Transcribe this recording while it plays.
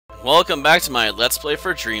Welcome back to my Let's Play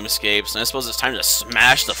for Dreamscapes, and I suppose it's time to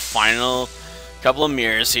smash the final couple of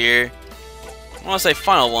mirrors here. I want to say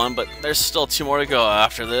final one, but there's still 2 more to go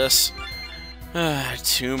after this.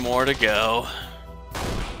 2 more to go.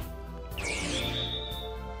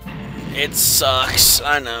 It sucks,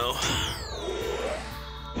 I know.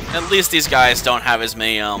 At least these guys don't have as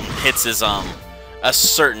many hits as a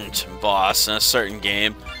certain boss in a certain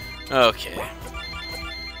game. Okay.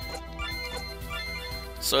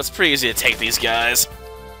 So it's pretty easy to take these guys.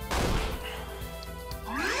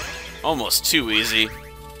 Almost too easy.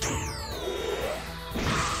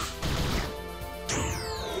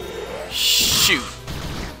 Shoot.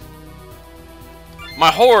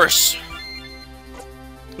 My horse!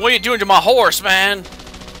 What are you doing to my horse, man?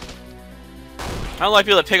 I don't like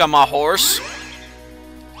people that pick on my horse.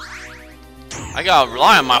 I gotta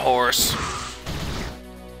rely on my horse.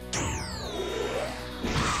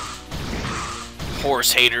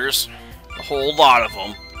 Horse haters. A whole lot of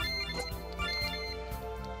them.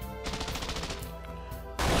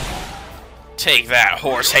 Take that,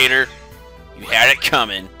 horse hater. You had it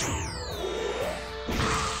coming.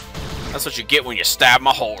 That's what you get when you stab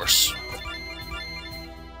my horse.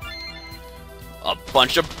 A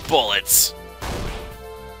bunch of bullets.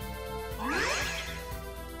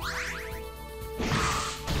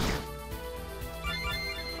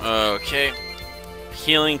 Okay.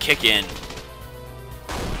 Healing kick in.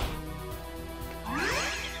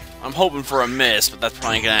 I'm hoping for a miss, but that's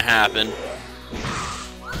probably gonna happen.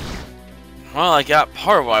 Well, I got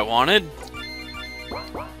part of what I wanted.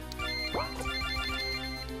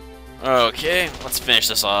 Okay, let's finish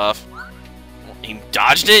this off. He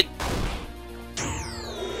dodged it?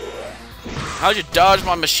 How'd you dodge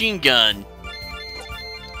my machine gun?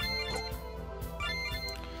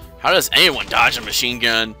 How does anyone dodge a machine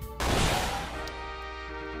gun?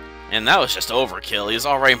 And that was just overkill. He's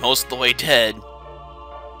already most of the way dead.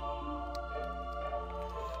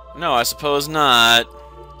 No, I suppose not.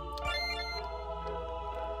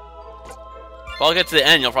 If I'll get to the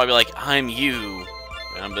end, you'll probably be like, I'm you.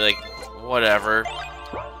 And I'll be like, whatever.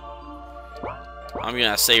 I'm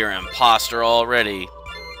gonna say you're an imposter already.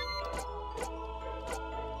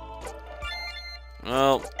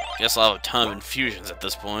 Well, guess I'll have a ton of infusions at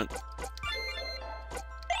this point.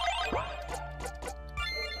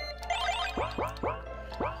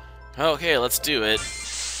 Okay, let's do it.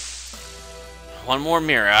 1 more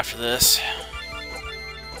mirror after this.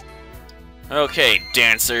 Okay,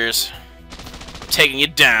 dancers. I'm taking you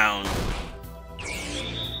down.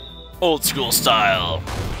 Old school style.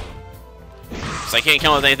 So I can't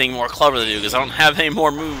come up with anything more clever to do because I don't have any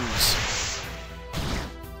more moves.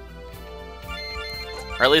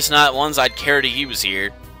 Or at least not ones I'd care to use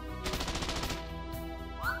here.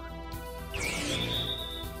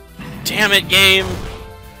 Damn it, game!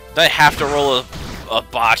 Did I have to roll a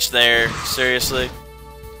botch there? Seriously?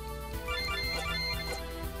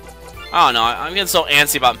 I don't know, I'm getting so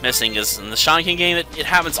antsy about missing because in the Shaman King game, it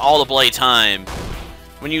happens all the bloody time.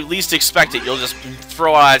 When you least expect it, you'll just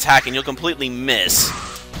throw out an attack and you'll completely miss.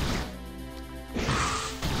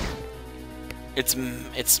 It's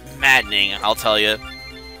maddening, I'll tell you.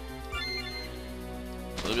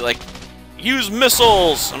 They'll be like, use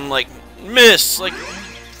missiles! I'm like, miss! Like,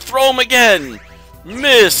 throw them again!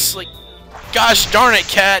 Miss! Like, gosh darn it,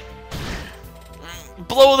 cat!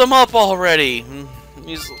 Blow them up already!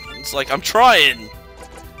 It's like, I'm trying!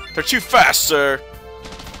 They're too fast, sir!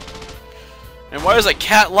 And why does a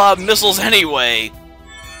cat lob missiles anyway?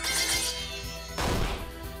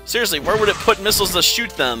 Seriously, where would it put missiles to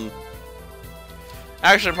shoot them?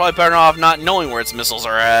 Actually, probably better off not knowing where its missiles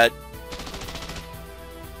are at.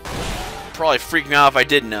 Probably freak me out if I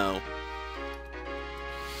did know.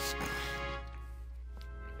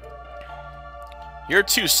 You're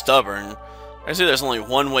too stubborn. I see there's only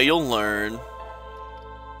one way you'll learn.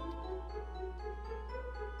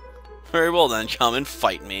 Very well then, come and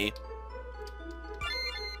fight me.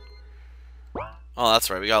 Oh, that's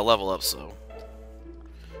right, we got a level up, so...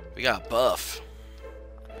 we got a buff.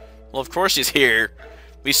 Well, of course he's here.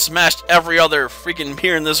 We smashed every other freaking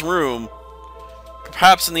mirror in this room.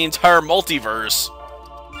 Perhaps in the entire multiverse.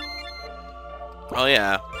 Oh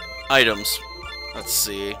yeah, items. Let's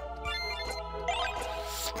see.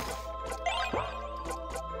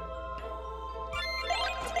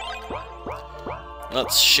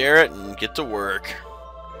 Let's share it and get to work.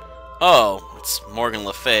 Oh, it's Morgan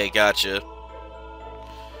Le Fay, gotcha.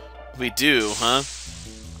 We do, huh?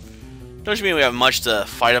 Don't you mean we have much to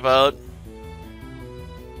fight about?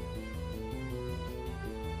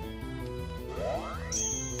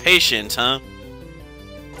 Patient, huh?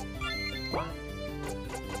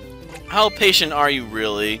 How patient are you,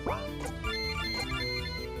 really?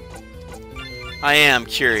 I am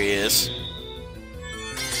curious.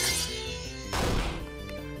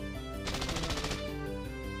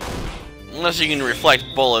 Unless you can reflect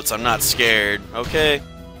bullets, I'm not scared, okay?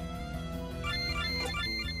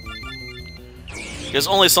 Because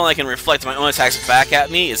only something that can reflect my own attacks back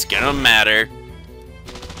at me is gonna matter.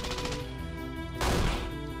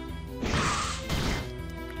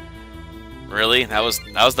 Really? That was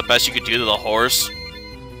the best you could do to the horse?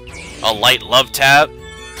 A light love tap?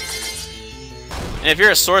 And if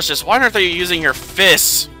you're a sorceress, why aren't you using your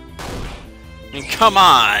fists? I mean, come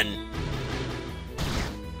on!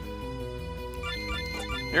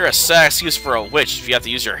 You're a sad excuse for a witch if you have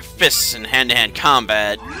to use your fists in hand-to-hand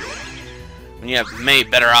combat when you have many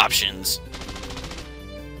better options.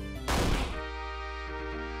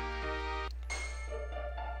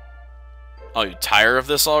 Oh, you tired of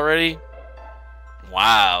this already?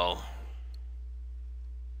 Wow.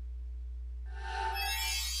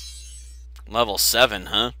 Level 7,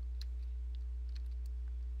 huh?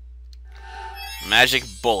 Magic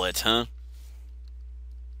bullet, huh?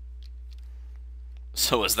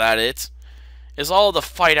 So is that it? Is all the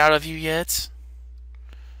fight out of you yet?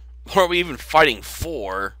 What are we even fighting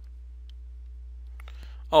for?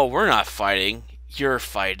 Oh, we're not fighting. You're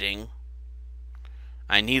fighting.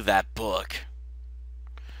 I need that book.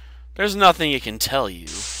 There's nothing it can tell you.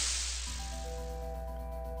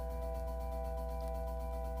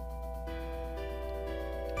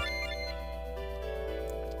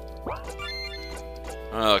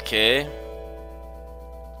 Okay.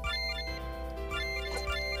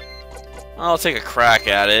 I'll take a crack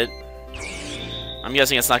at it. I'm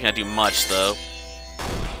guessing it's not going to do much, though.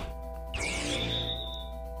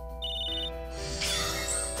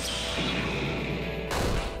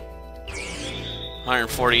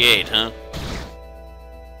 $148, huh?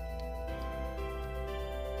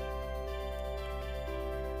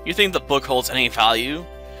 You think the book holds any value?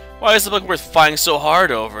 Why is the book worth fighting so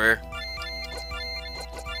hard over?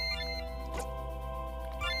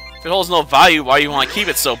 If it holds no value, why do you want to keep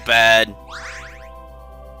it so bad?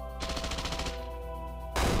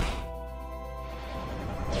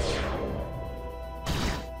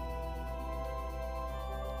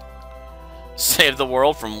 Save the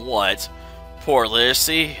world from what? Poor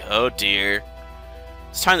literacy? Oh dear.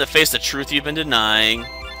 It's time to face the truth you've been denying.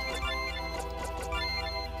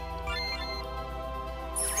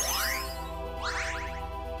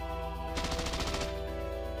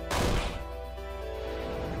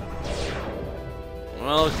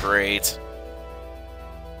 Well, great.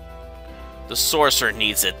 The sorcerer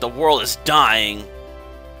needs it. The world is dying.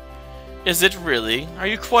 Is it really? Are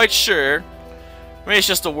you quite sure? Maybe it's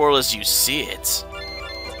just the world as you see it.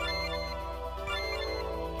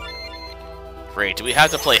 Great. Do we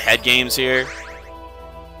have to play head games here?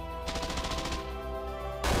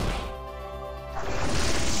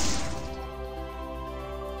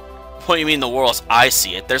 What do you mean the world as I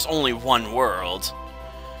see it? There's only one world.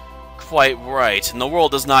 Quite right, and the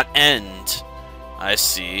world does not end. I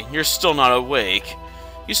see. You're still not awake.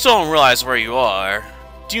 You still don't realize where you are.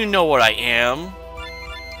 Do you know what I am?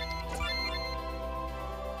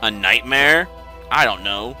 A nightmare? I don't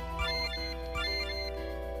know.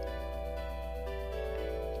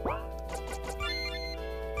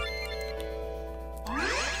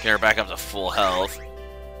 Get her back up to full health.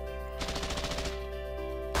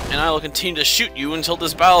 And I will continue to shoot you until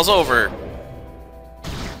this battle's over.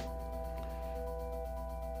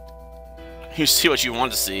 You see what you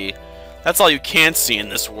want to see. That's all you can see in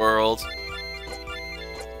this world.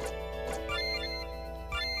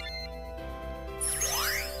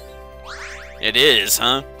 It is,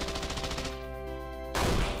 huh?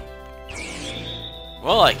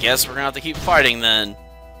 Well, I guess we're gonna have to keep fighting then.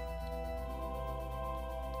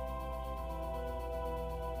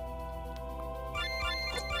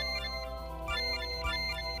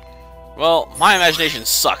 Well, my imagination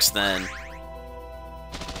sucks then.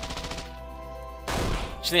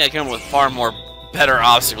 I think I come up with far more better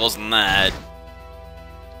obstacles than that.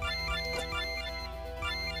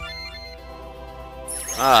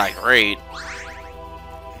 Ah, great.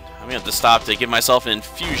 I'm gonna have to stop to give myself an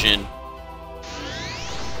infusion.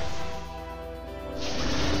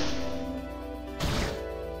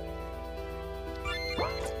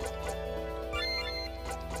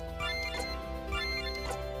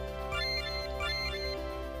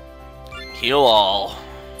 Heal all.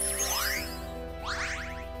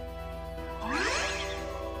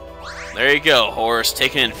 There you go, horse.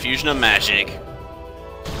 Take an infusion of magic.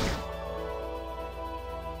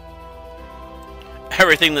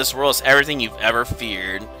 Everything in this world is everything you've ever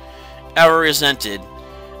feared, ever resented,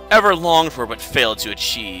 ever longed for but failed to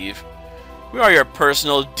achieve. We are your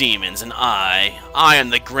personal demons, and I am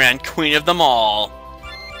the Grand Queen of them all.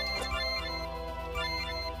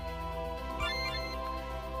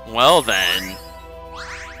 Well then,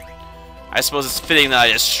 I suppose it's fitting that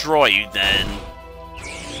I destroy you then.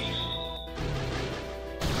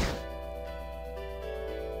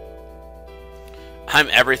 I'm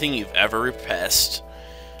everything you've ever repressed.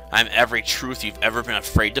 I'm every truth you've ever been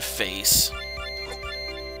afraid to face.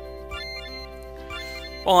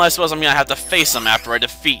 Well, I suppose I'm gonna have to face them after I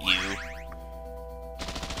defeat you.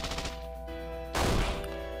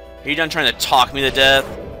 Are you done trying to talk me to death?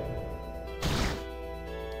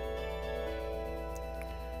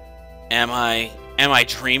 Am I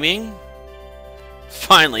dreaming?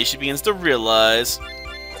 Finally, she begins to realize.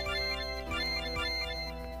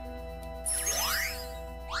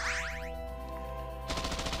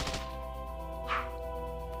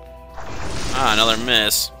 Ah, another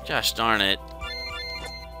miss. Gosh darn it.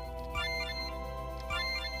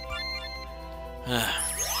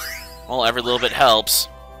 Well, every little bit helps.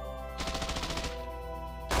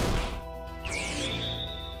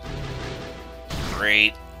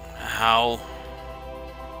 Great. How?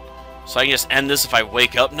 So I can just end this if I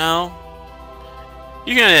wake up now?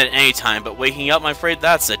 You can end it at any time, but waking up, I'm afraid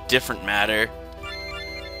that's a different matter.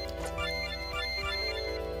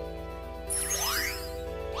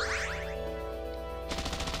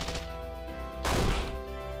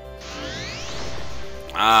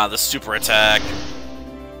 Ah, the super attack.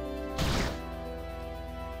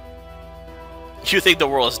 You think the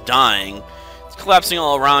world is dying. It's collapsing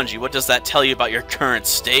all around you. What does that tell you about your current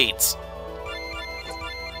states?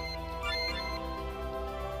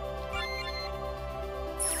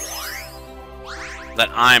 That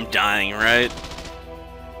I'm dying, right?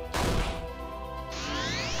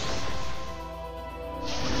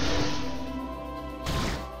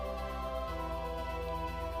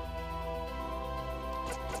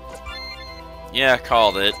 Yeah,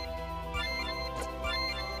 called it.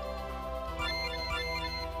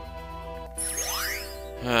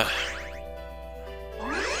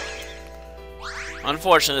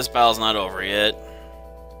 Unfortunately, this battle's not over yet.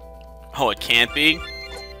 Oh, it can't be?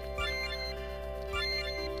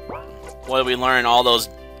 What did we learn in all those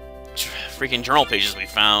freaking journal pages we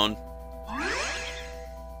found?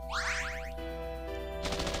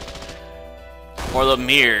 Or the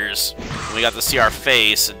mirrors. We got to see our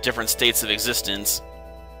face in different states of existence.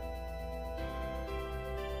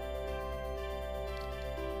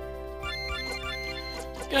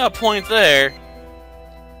 Got a point there.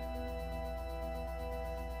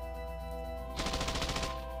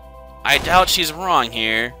 I doubt she's wrong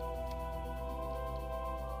here.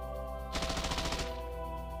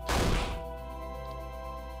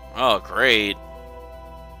 Oh, great.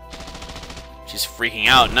 She's freaking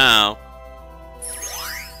out now.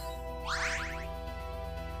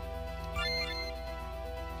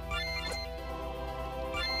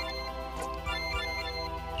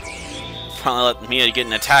 Finally let Mia get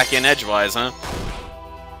an attack in edgewise, huh?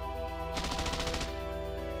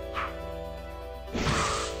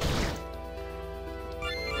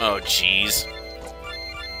 Oh, jeez.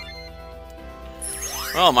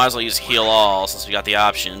 Well, might as well use heal all since we got the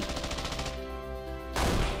option.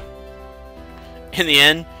 In the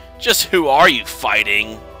end, just who are you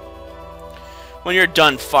fighting? When you're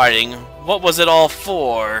done fighting, what was it all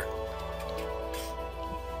for?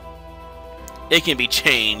 It can be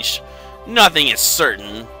changed. Nothing is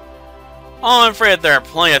certain. Oh, I'm afraid there are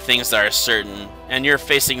plenty of things that are certain, and you're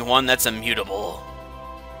facing one that's immutable.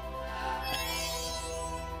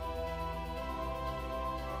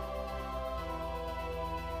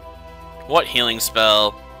 What healing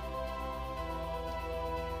spell?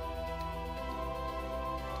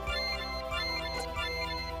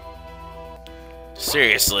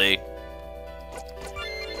 Seriously.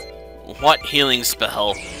 What healing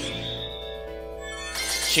spell?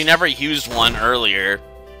 She never used one earlier.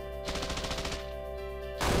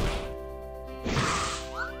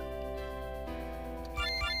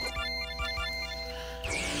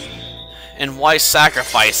 And why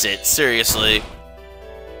sacrifice it? Seriously.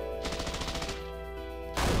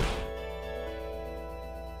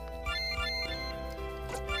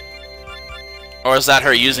 Or is that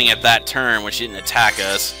her using it that turn when she didn't attack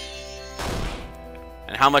us?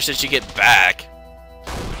 And how much did she get back?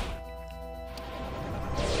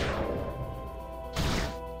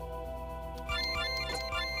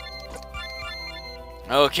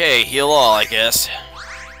 Okay, heal all, I guess.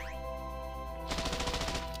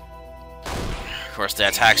 Of course, the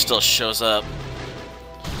attack still shows up.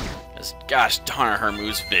 Because, gosh darn, her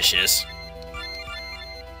move's vicious.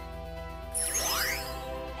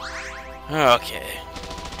 Okay.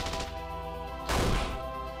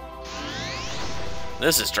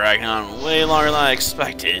 This is dragging on way longer than I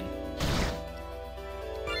expected.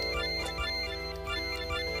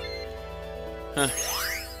 Huh.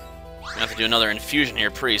 I have to do another infusion here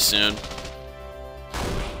pretty soon.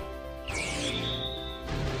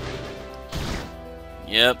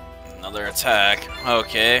 Yep, another attack.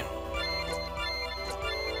 Okay.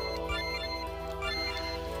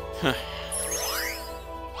 Huh.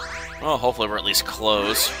 Well, hopefully we're at least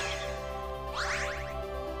close.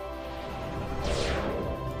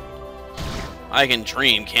 I can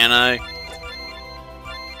dream, can't I?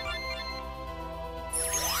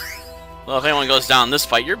 Well, if anyone goes down in this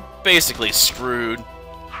fight, you're basically screwed.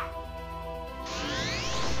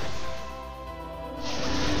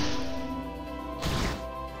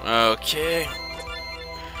 Okay.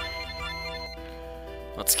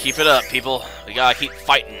 Let's keep it up, people. We gotta keep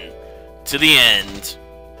fighting to the end.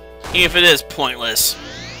 Even if it is pointless.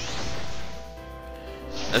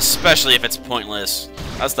 Especially if it's pointless.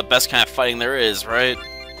 That's the best kind of fighting there is, right?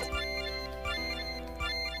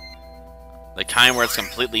 The kind where it's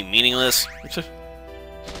completely meaningless.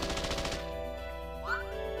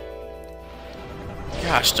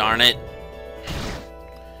 Gosh darn it.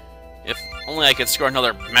 If only I could score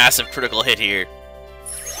another massive critical hit here.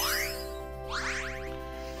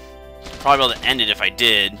 Probably able to end it if I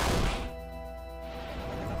did.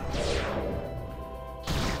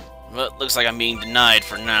 But looks like I'm being denied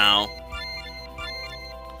for now.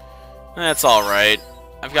 That's alright.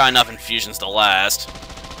 I've got enough infusions to last.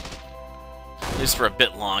 At least for a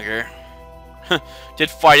bit longer. Did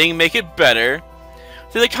fighting make it better?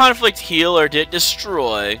 Did the conflict heal or did it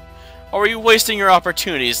destroy? Or were you wasting your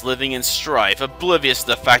opportunities living in strife, oblivious to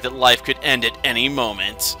the fact that life could end at any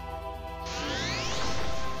moment?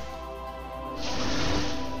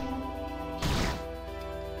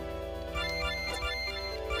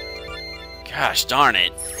 Gosh darn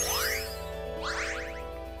it.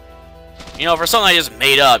 You know, for something I just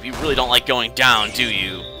made up, you really don't like going down, do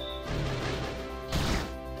you?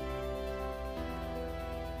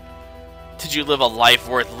 Did you live a life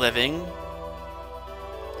worth living?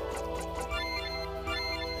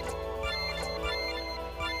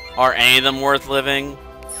 Are any of them worth living?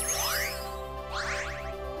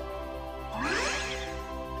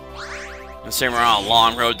 Considering we're on a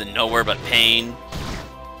long road to nowhere but pain.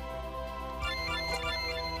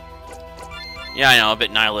 Yeah, I know, a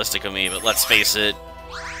bit nihilistic of me, but let's face it.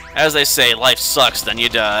 As they say, life sucks, then you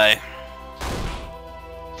die.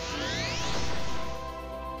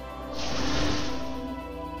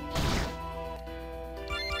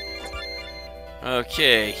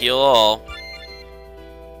 Okay, heal all.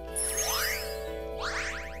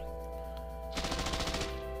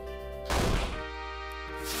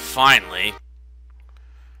 Finally. I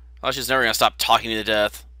thought she was never gonna stop talking me to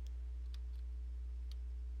death.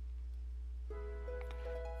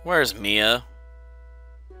 Where's Mia?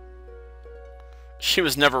 She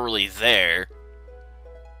was never really there.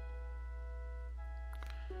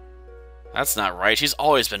 That's not right. She's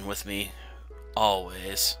always been with me.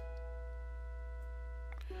 Always.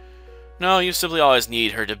 No, you simply always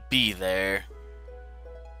need her to be there.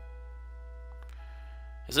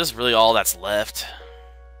 Is this really all that's left?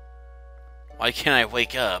 Why can't I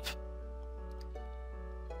wake up?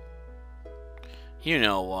 You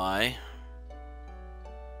know why.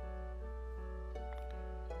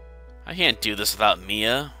 I can't do this without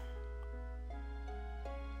Mia.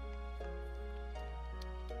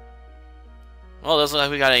 Well, it doesn't look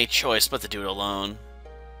like we got any choice but to do it alone.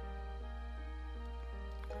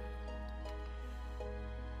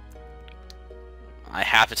 I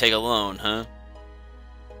have to take a loan, huh?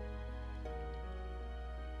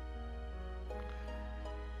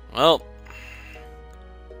 Well.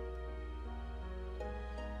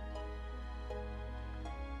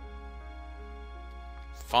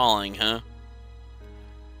 Falling, huh?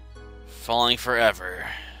 Falling forever.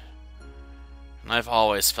 And I've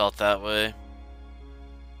always felt that way.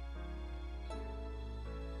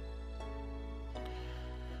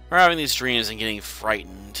 We're having these dreams and getting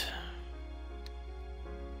frightened.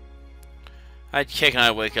 I'd kick and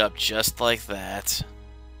I'd wake up just like that.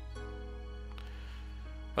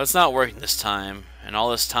 But it's not working this time, and all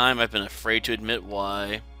this time I've been afraid to admit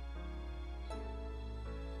why.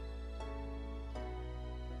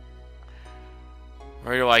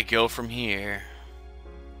 Where do I go from here?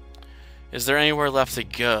 Is there anywhere left to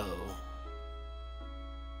go?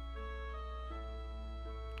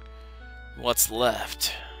 What's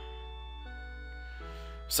left?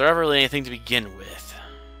 Is there ever really anything to begin with?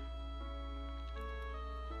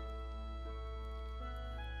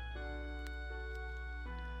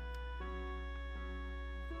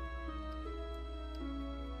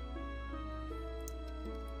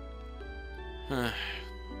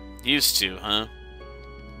 Used to, huh?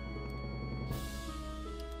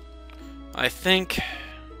 I think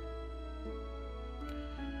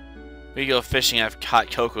we go fishing. I've caught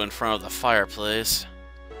Coco in front of the fireplace.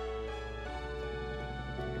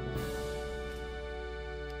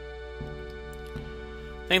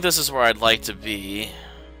 I think this is where I'd like to be.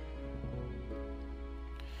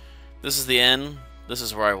 This is the end. This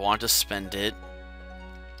is where I want to spend it.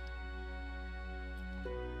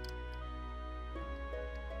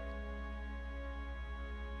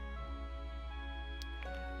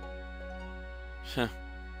 Huh.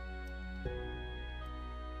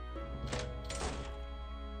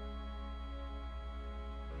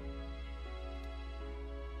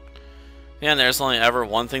 Yeah, and there's only ever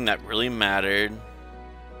one thing that really mattered.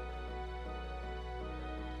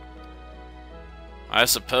 I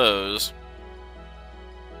suppose.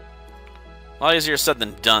 A lot easier said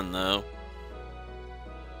than done, though.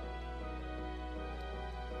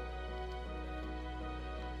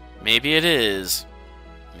 Maybe it is.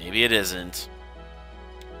 Maybe it isn't.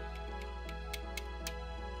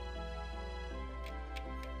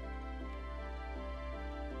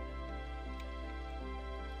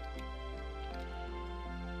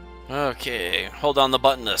 Okay, hold on the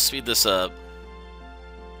button to speed this up.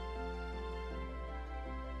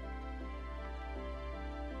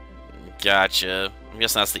 Gotcha. I'm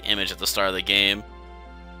guessing that's the image at the start of the game.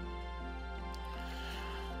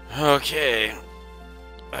 Okay.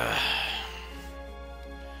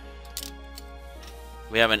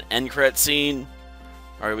 We have an end credit scene,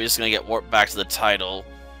 or are we just gonna get warped back to the title?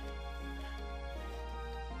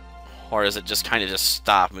 Or is it just kind of just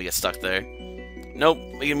stop and we get stuck there? Nope,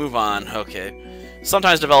 we can move on. Okay.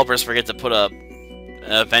 Sometimes developers forget to put up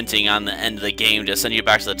venting on the end of the game to send you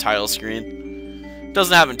back to the title screen.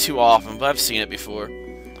 Doesn't happen too often, but I've seen it before.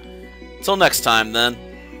 Until next time, then.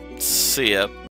 See ya.